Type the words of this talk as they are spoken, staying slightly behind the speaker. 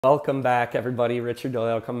Welcome back, everybody. Richard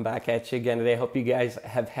Doyle coming back at you again today. I hope you guys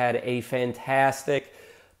have had a fantastic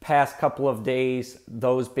past couple of days,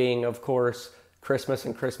 those being, of course, Christmas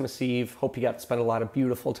and Christmas Eve. Hope you got to spend a lot of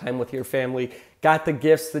beautiful time with your family, got the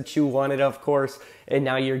gifts that you wanted, of course, and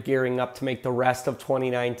now you're gearing up to make the rest of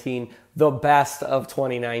 2019 the best of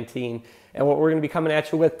 2019. And what we're going to be coming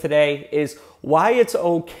at you with today is why it's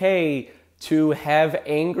okay to have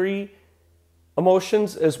angry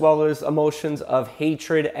emotions as well as emotions of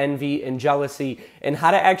hatred, envy, and jealousy, and how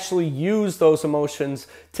to actually use those emotions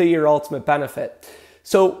to your ultimate benefit.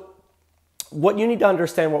 So what you need to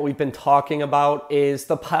understand, what we've been talking about, is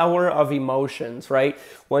the power of emotions, right?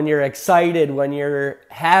 When you're excited, when you're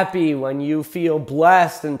happy, when you feel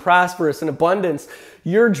blessed and prosperous and abundance,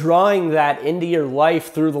 you're drawing that into your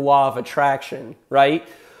life through the law of attraction, right?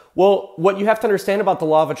 Well, what you have to understand about the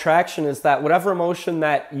law of attraction is that whatever emotion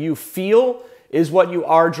that you feel is what you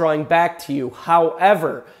are drawing back to you.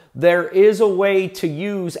 However, there is a way to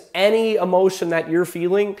use any emotion that you're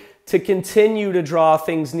feeling to continue to draw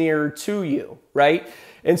things nearer to you, right?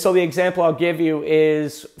 And so the example I'll give you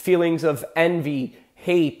is feelings of envy,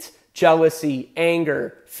 hate, jealousy,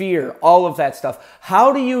 anger, fear, all of that stuff.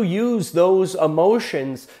 How do you use those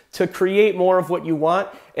emotions to create more of what you want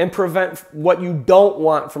and prevent what you don't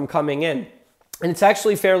want from coming in? And it's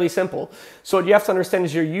actually fairly simple. So what you have to understand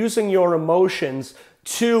is you're using your emotions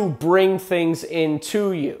to bring things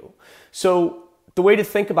into you. So the way to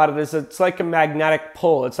think about it is it's like a magnetic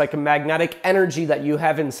pull. It's like a magnetic energy that you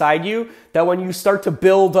have inside you that when you start to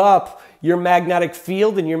build up your magnetic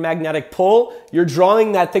field and your magnetic pull, you're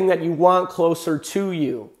drawing that thing that you want closer to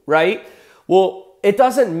you, right? Well, it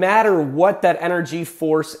doesn't matter what that energy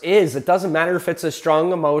force is. It doesn't matter if it's a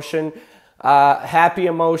strong emotion, happy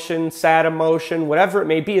emotion, sad emotion, whatever it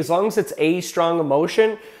may be. As long as it's a strong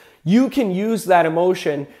emotion, you can use that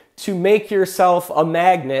emotion to make yourself a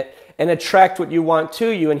magnet and attract what you want to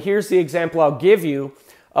you. And here's the example I'll give you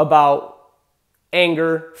about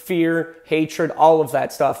anger, fear, hatred, all of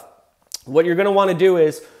that stuff. What you're going to want to do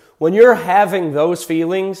is when you're having those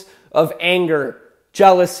feelings of anger,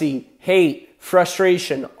 jealousy, hate,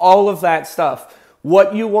 frustration, all of that stuff,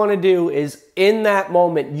 what you want to do is in that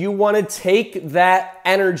moment, you want to take that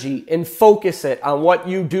energy and focus it on what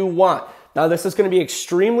you do want. Now, this is going to be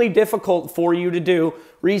extremely difficult for you to do.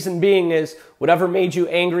 Reason being is whatever made you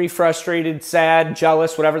angry, frustrated, sad,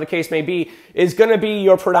 jealous, whatever the case may be, is going to be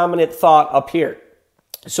your predominant thought up here.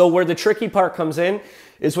 So where the tricky part comes in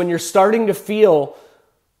is when you're starting to feel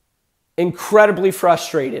incredibly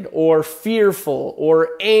frustrated or fearful or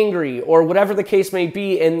angry or whatever the case may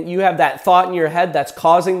be, and you have that thought in your head that's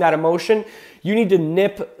causing that emotion, you need to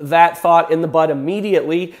nip that thought in the bud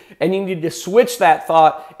immediately, and you need to switch that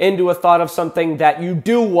thought into a thought of something that you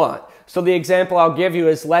do want. So the example I'll give you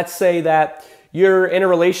is, let's say that you're in a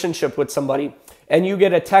relationship with somebody and you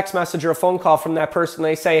get a text message or a phone call from that person.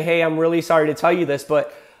 They say, hey, I'm really sorry to tell you this,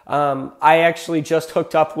 but I actually just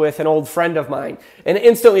hooked up with an old friend of mine. And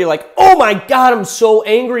instantly you're like, oh my God, I'm so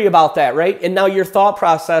angry about that, right? And now your thought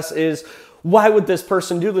process is, why would this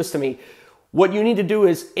person do this to me? What you need to do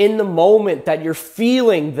is in the moment that you're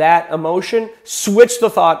feeling that emotion, switch the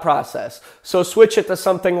thought process. So switch it to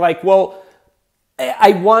something like, well,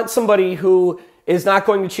 I want somebody who is not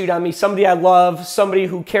going to cheat on me, somebody I love, somebody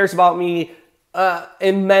who cares about me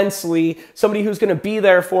immensely, somebody who's going to be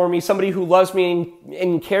there for me, somebody who loves me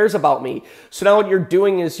and cares about me. So now what you're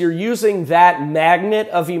doing is you're using that magnet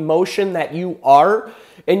of emotion that you are,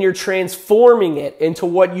 and you're transforming it into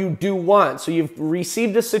what you do want. So you've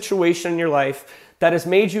received a situation in your life that has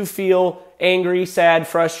made you feel angry, sad,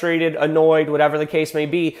 frustrated, annoyed, whatever the case may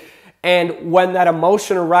be. And when that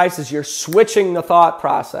emotion arises, you're switching the thought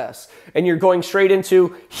process and you're going straight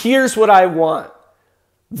into, here's what I want.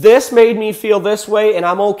 This made me feel this way, and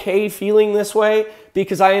I'm okay feeling this way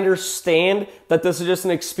because I understand that this is just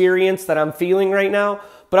an experience that I'm feeling right now,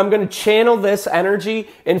 but I'm going to channel this energy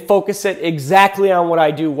and focus it exactly on what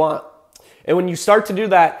I do want. And when you start to do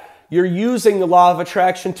that, you're using the law of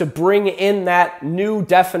attraction to bring in that new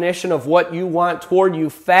definition of what you want toward you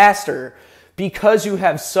faster because you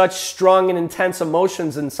have such strong and intense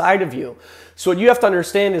emotions inside of you. So what you have to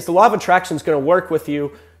understand is the law of attraction is going to work with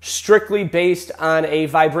you strictly based on a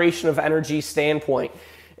vibration of energy standpoint.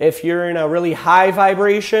 If you're in a really high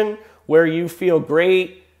vibration where you feel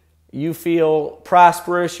great, you feel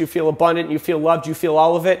prosperous, you feel abundant, you feel loved, you feel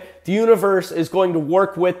all of it, the universe is going to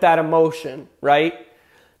work with that emotion, right?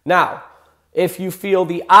 Now, if you feel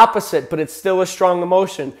the opposite, but it's still a strong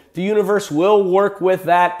emotion, the universe will work with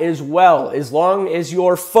that as well, as long as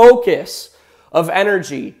your focus of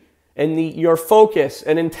energy and your focus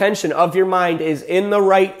and intention of your mind is in the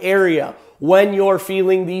right area when you're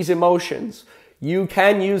feeling these emotions. You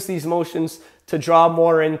can use these emotions to draw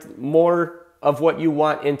more of what you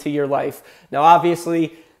want into your life. Now,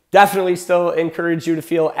 obviously, definitely still encourage you to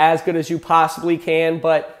feel as good as you possibly can,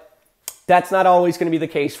 but that's not always going to be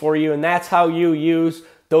the case for you. And that's how you use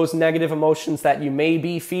those negative emotions that you may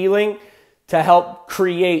be feeling to help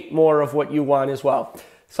create more of what you want as well.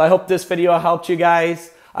 So I hope this video helped you guys.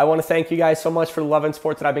 I want to thank you guys so much for the love and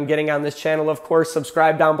support that I've been getting on this channel. Of course,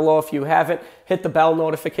 subscribe down below if you haven't. Hit the bell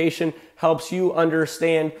notification. Helps you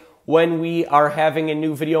understand when we are having a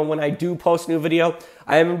new video. And when I do post a new video,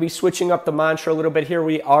 I am going to be switching up the mantra a little bit here.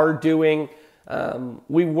 We were doing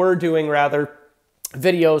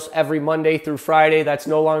videos every Monday through Friday. That's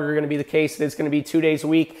no longer going to be the case. It's going to be 2 days a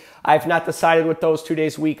week. I've not decided what those 2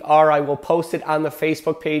 days a week are. I will post it on the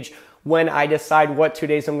Facebook page when I decide what 2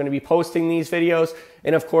 days I'm going to be posting these videos.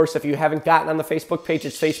 And of course, if you haven't gotten on the Facebook page,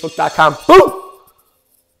 it's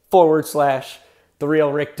facebook.com/The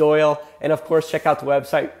Real Rick Doyle. And of course, check out the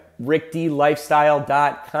website,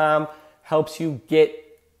 rickdlifestyle.com. Helps you get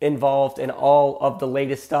involved in all of the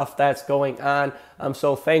latest stuff that's going on. I'm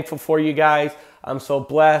so thankful for you guys. I'm so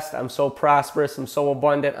blessed. I'm so prosperous. I'm so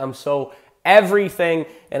abundant. I'm so everything.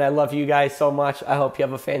 And I love you guys so much. I hope you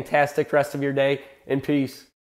have a fantastic rest of your day, and peace.